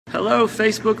Hello,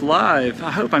 Facebook Live.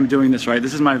 I hope I'm doing this right.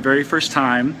 This is my very first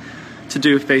time to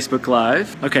do Facebook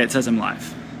Live. Okay, it says I'm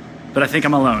live, but I think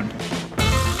I'm alone.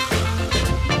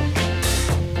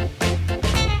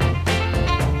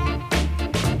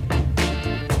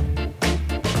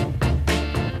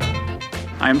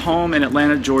 I'm home in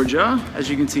Atlanta, Georgia. As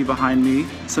you can see behind me,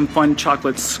 some fun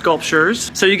chocolate sculptures.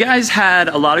 So you guys had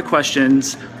a lot of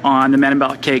questions on the Man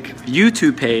About Cake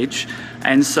YouTube page.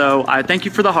 And so I thank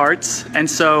you for the hearts. And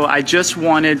so I just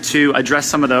wanted to address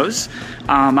some of those.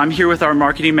 I'm here with our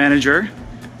marketing manager,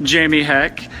 Jamie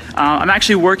Heck. I'm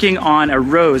actually working on a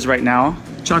rose right now,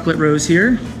 chocolate rose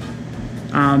here.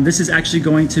 This is actually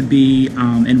going to be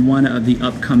in one of the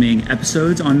upcoming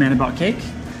episodes on Man About Cake.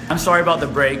 I'm sorry about the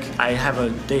break. I have a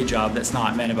day job that's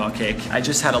not Man About Cake. I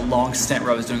just had a long stint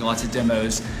where I was doing lots of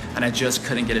demos and I just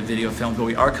couldn't get a video filmed, but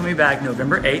we are coming back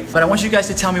November 8th. But I want you guys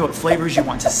to tell me what flavors you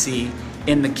want to see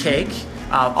in the cake.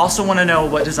 Also want to know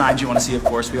what designs you want to see, of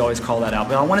course. We always call that out.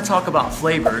 But I want to talk about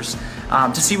flavors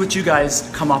to see what you guys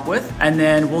come up with. And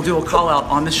then we'll do a call out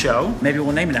on the show. Maybe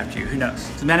we'll name it after you, who knows?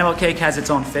 So Man About Cake has its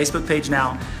own Facebook page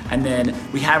now. And then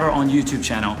we have our own YouTube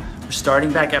channel. We're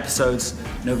starting back episodes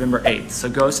November 8th. So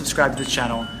go subscribe to the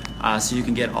channel so you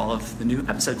can get all of the new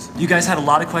episodes. You guys had a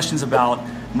lot of questions about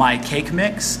my cake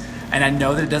mix, and I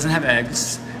know that it doesn't have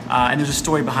eggs, and there's a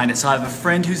story behind it. So I have a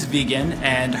friend who's vegan,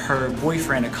 and her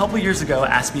boyfriend a couple years ago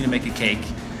asked me to make a cake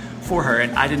for her,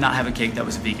 and I did not have a cake that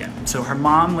was vegan. So her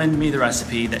mom lent me the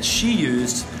recipe that she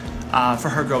used for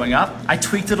her growing up. I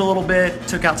tweaked it a little bit,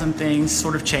 took out some things,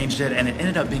 sort of changed it, and it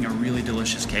ended up being a really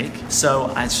delicious cake.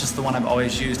 So it's just the one I've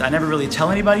always used. I never really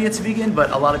tell anybody it's vegan,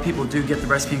 but a lot of people do get the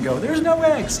recipe and go, there's no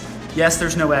eggs. Yes,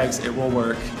 there's no eggs, it will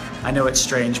work. I know it's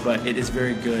strange, but it is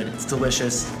very good. It's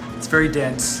delicious, it's very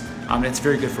dense, and it's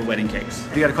very good for wedding cakes.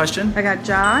 You got a question? I got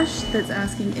Josh that's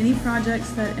asking any projects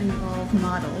that involve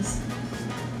models.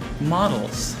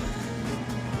 Models?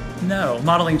 No,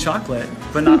 modeling chocolate,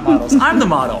 but not models. I'm the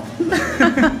model.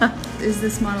 Is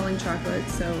this modeling chocolate?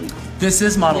 So this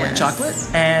is modeling yes.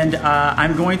 chocolate, and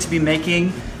I'm going to be making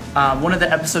one of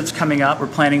the episodes coming up. We're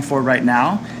planning for right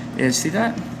now is, see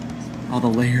that? All the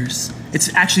layers.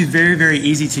 It's actually very, very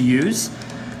easy to use,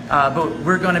 but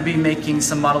we're going to be making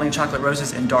some modeling chocolate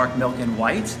roses in dark milk and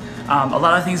white. A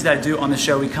lot of things that I do on the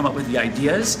show, we come up with the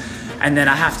ideas, and then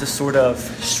I have to sort of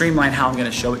streamline how I'm going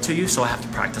to show it to you, so I have to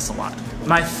practice a lot.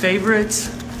 My favorite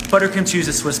buttercream cheese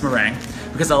is Swiss meringue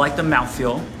because I like the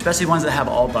mouthfeel, especially ones that have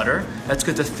all butter. That's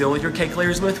good to fill your cake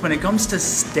layers with. When it comes to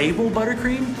stable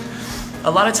buttercream, a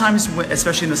lot of times,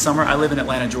 especially in the summer, I live in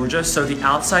Atlanta, Georgia, so the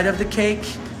outside of the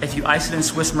cake, if you ice it in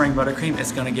Swiss meringue buttercream,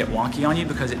 it's going to get wonky on you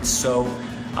because it's so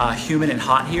humid and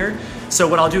hot here. So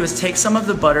what I'll do is take some of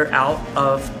the butter out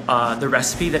of the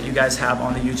recipe that you guys have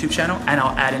on the YouTube channel, and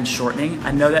I'll add in shortening.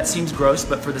 I know that seems gross,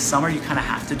 but for the summer you kind of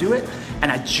have to do it,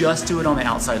 and I just do it on the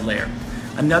outside layer.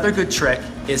 Another good trick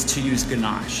is to use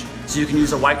ganache. So you can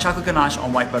use a white chocolate ganache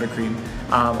on white buttercream,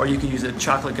 or you can use a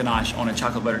chocolate ganache on a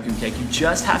chocolate buttercream cake. You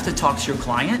just have to talk to your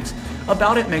client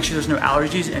about it, make sure there's no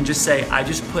allergies, and just say, I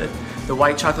just put the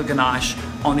white chocolate ganache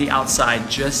on the outside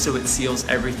just so it seals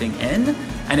everything in.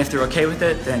 And if they're okay with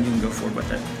it, then you can go forward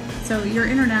with it. So you're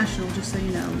international, just so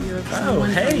you know. You have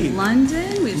someone from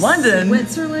London, we have London?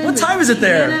 Switzerland. What time is it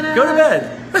there? Canada. Go to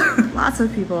bed. Lots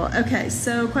of people. Okay,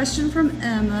 so question from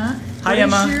Emma. Hi,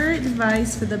 Emma. What is your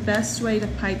advice for the best way to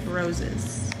pipe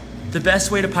roses? The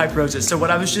best way to pipe roses. So what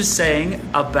I was just saying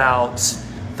about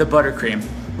the buttercream,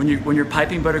 when you're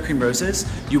piping buttercream roses,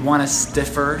 you want a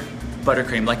stiffer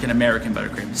buttercream, like an American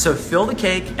buttercream. So fill the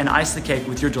cake and ice the cake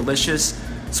with your delicious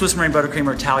Swiss meringue buttercream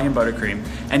or Italian buttercream,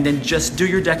 and then just do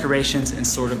your decorations in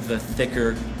sort of the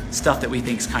thicker stuff that we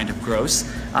think is kind of gross,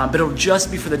 but it'll just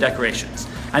be for the decorations.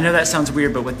 I know that sounds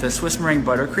weird, but with the Swiss meringue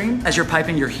buttercream, as you're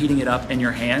piping, you're heating it up in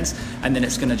your hands, and then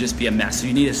it's gonna just be a mess. So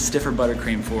you need a stiffer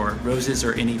buttercream for roses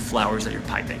or any flowers that you're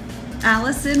piping.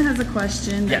 Allison has a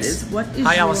question. That Yes. is, what is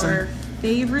Hi, your Allison.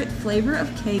 favorite flavor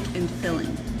of cake and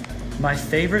filling? My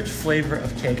favorite flavor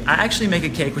of cake, I actually make a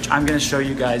cake which I'm gonna show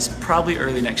you guys probably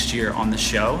early next year on the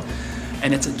show,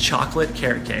 and it's a chocolate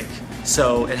carrot cake.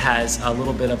 So it has a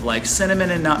little bit of like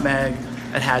cinnamon and nutmeg,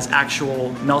 it has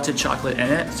actual melted chocolate in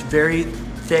it, it's very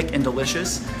thick and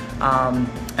delicious, and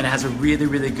it has a really,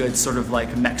 really good sort of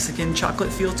like Mexican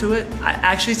chocolate feel to it. I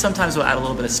actually sometimes will add a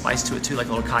little bit of spice to it too, like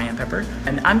a little cayenne pepper,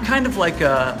 and I'm kind of like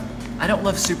I don't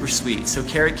love super sweet, so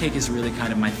carrot cake is really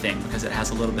kind of my thing because it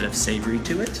has a little bit of savory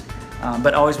to it.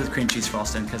 But always with cream cheese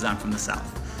frosting because I'm from the South.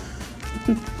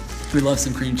 We love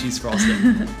some cream cheese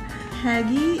frosting.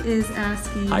 Peggy is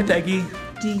asking, Hi, Peggy.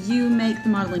 Do you make the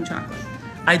modeling chocolate?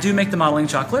 I do make the modeling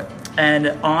chocolate, and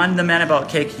on the Man About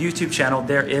Cake YouTube channel,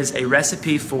 there is a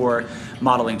recipe for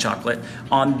modeling chocolate.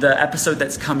 On the episode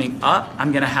that's coming up,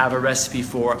 I'm gonna have a recipe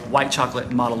for white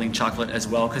chocolate modeling chocolate as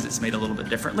well, because it's made a little bit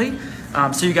differently.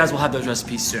 So you guys will have those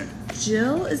recipes soon.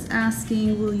 Jill is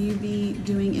asking, will you be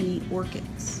doing any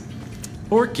orchids?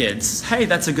 Orchids, hey,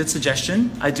 that's a good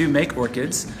suggestion. I do make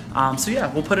orchids. So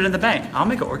yeah, we'll put it in the bank. I'll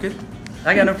make an orchid.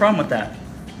 I got no problem with that.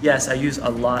 Yes, I use a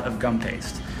lot of gum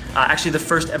paste. Actually, the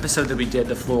first episode that we did,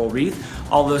 the floral wreath,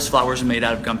 all those flowers are made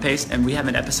out of gum paste, and we have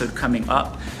an episode coming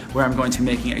up where I'm going to be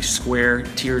making a square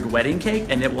tiered wedding cake,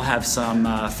 and it will have some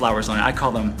flowers on it. I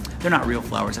call them, they're not real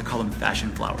flowers, I call them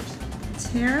fashion flowers.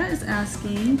 Tara is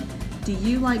asking, do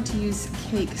you like to use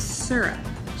cake syrup?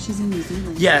 She's in New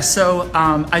Zealand. Yeah, so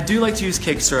I do like to use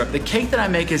cake syrup. The cake that I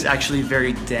make is actually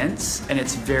very dense, and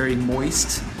it's very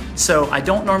moist. So I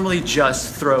don't normally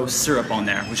just throw syrup on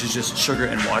there, which is just sugar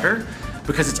and water,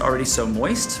 because it's already so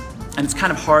moist, and it's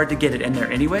kind of hard to get it in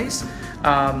there anyways.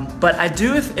 But I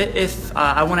do, if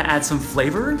I want to add some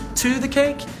flavor to the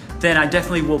cake, then I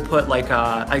definitely will put like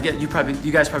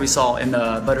you guys probably saw in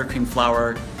the buttercream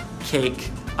flour cake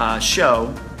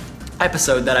show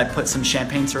episode that I put some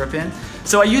champagne syrup in.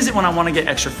 So I use it when I want to get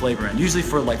extra flavor in, usually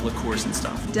for like liqueurs and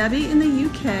stuff. Debbie in the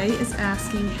UK is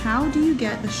asking, how do you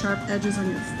get the sharp edges on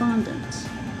your fondant?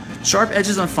 Sharp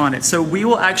edges on fondant. So we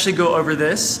will actually go over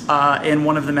this in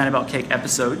one of the Man About Cake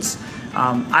episodes.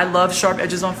 I love sharp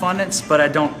edges on fondants, but I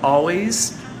don't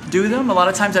always do them. A lot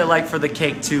of times I like for the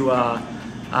cake to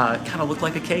kind of look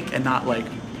like a cake and not like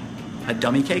a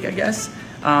dummy cake, I guess.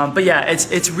 But yeah,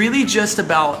 it's really just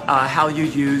about how you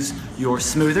use your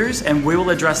smoothers, and we will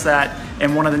address that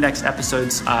in one of the next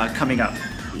episodes coming up.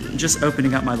 Just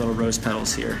opening up my little rose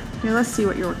petals here. Here, let's see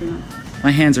what you're working on.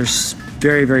 My hands are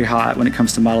very, very hot when it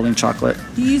comes to modeling chocolate.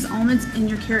 Do you use almonds in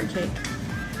your carrot cake?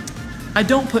 I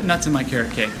don't put nuts in my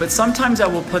carrot cake, but sometimes I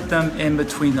will put them in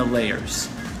between the layers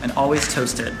and always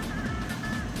toast it.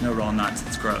 No raw nuts,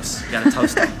 it's gross. You gotta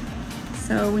toast them.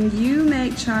 So when you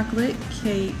make chocolate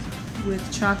cake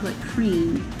with chocolate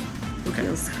cream, it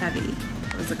feels heavy,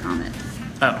 was a comment.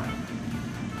 Oh.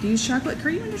 Do you use chocolate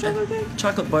cream in your chocolate cake?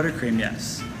 Chocolate buttercream,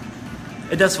 yes.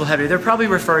 It does feel heavy. They're probably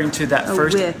referring to that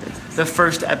the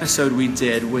first episode we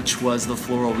did, which was the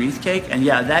floral wreath cake. And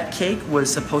yeah, that cake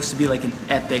was supposed to be like an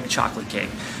epic chocolate cake.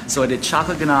 So I did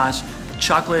chocolate ganache,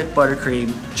 chocolate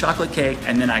buttercream, chocolate cake,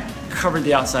 and then I covered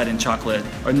the outside in chocolate,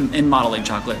 or in modeling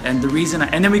chocolate. And the reason,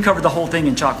 and then we covered the whole thing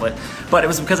in chocolate, but it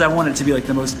was because I wanted it to be like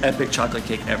the most epic chocolate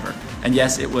cake ever. And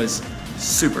yes, it was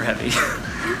super heavy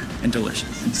and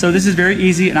delicious. So this is very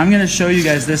easy, and I'm gonna show you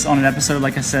guys this on an episode,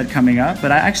 like I said, coming up,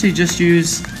 but I actually just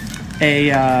use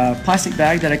a plastic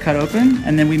bag that I cut open,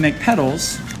 and then we make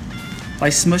petals by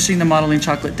smushing the modeling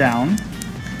chocolate down,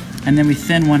 and then we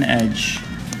thin one edge.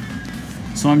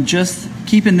 So I'm just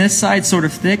keeping this side sort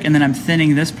of thick, and then I'm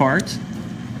thinning this part.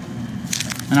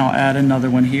 And I'll add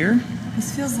another one here.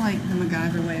 This feels like the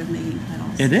MacGyver way of making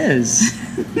petals. It is.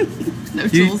 No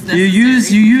tools necessary.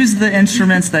 You use the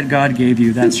instruments that God gave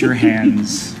you. That's your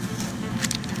hands.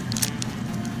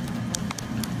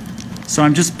 So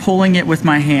I'm just pulling it with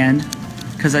my hand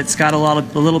because it's got a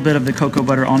little bit of the cocoa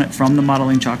butter on it from the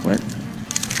modeling chocolate.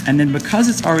 And then because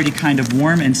it's already kind of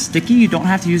warm and sticky, you don't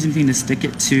have to use anything to stick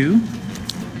it to.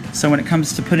 So when it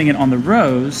comes to putting it on the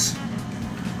rose,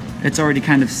 it's already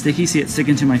kind of sticky. See it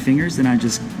sticking to my fingers, then I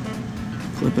just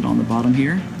clip it on the bottom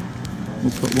here.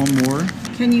 We'll put one more.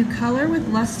 Can you color with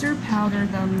luster powder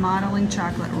the modeling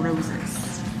chocolate roses?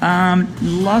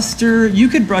 Luster, you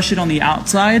could brush it on the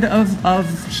outside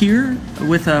of here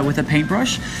with a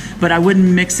paintbrush, but I wouldn't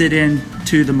mix it in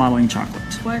to the modeling chocolate.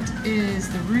 What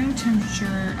is the room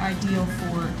temperature ideal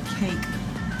for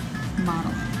cake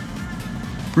modeling?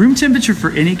 Room temperature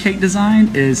for any cake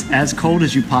design is as cold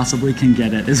as you possibly can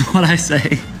get it, is what I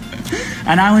say.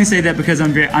 And I only say that because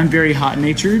I'm very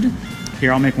hot-natured.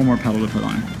 Here, I'll make one more petal to put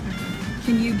on.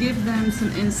 Can you give them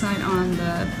some insight on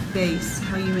the base,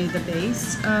 how you made the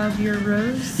base of your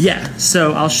rose? Yeah,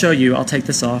 so I'll show you. I'll take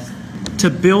this off. To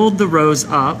build the rose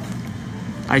up,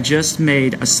 I just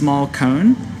made a small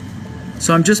cone.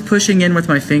 So I'm just pushing in with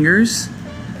my fingers,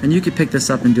 and you could pick this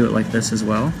up and do it like this as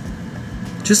well.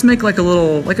 Just make like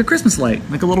a Christmas light,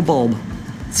 like a little bulb.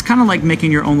 It's kind of like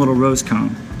making your own little rose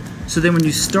cone. So then when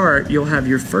you start, you'll have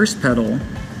your first petal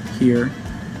here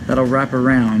that'll wrap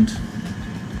around.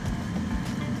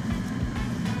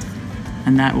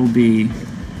 And that will be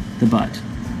the bud.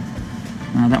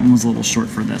 That one was a little short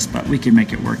for this, but we can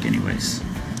make it work anyways.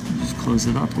 Just close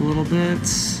it up a little bit.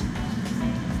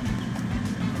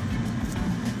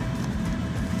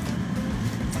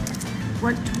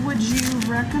 What would you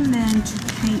recommend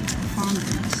to paint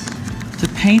fondant? To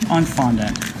paint on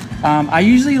fondant. I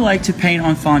usually like to paint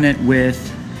on fondant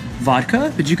with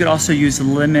vodka, but you could also use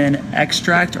lemon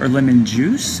extract or lemon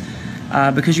juice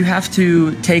because you have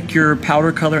to take your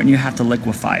powder color and you have to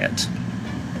liquefy it.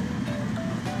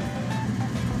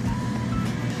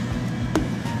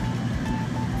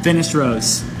 Finished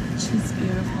rose. She's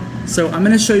beautiful. So I'm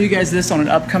gonna show you guys this on an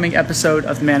upcoming episode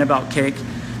of Man About Cake.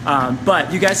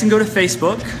 But you guys can go to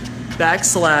Facebook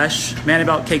 /Man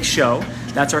About Cake Show.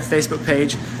 That's our Facebook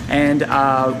page. And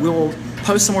we'll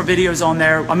post some more videos on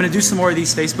there. I'm gonna do some more of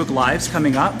these Facebook Lives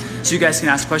coming up so you guys can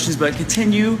ask questions, but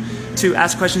continue to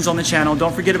ask questions on the channel.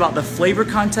 Don't forget about the flavor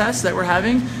contest that we're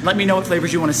having. Let me know what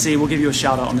flavors you wanna see. We'll give you a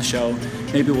shout out on the show.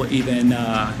 Maybe we'll even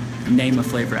name a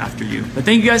flavor after you. But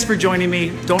thank you guys for joining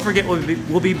me. Don't forget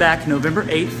we'll be back November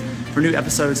 8th for new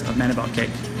episodes of Man About Cake.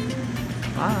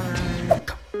 Bye.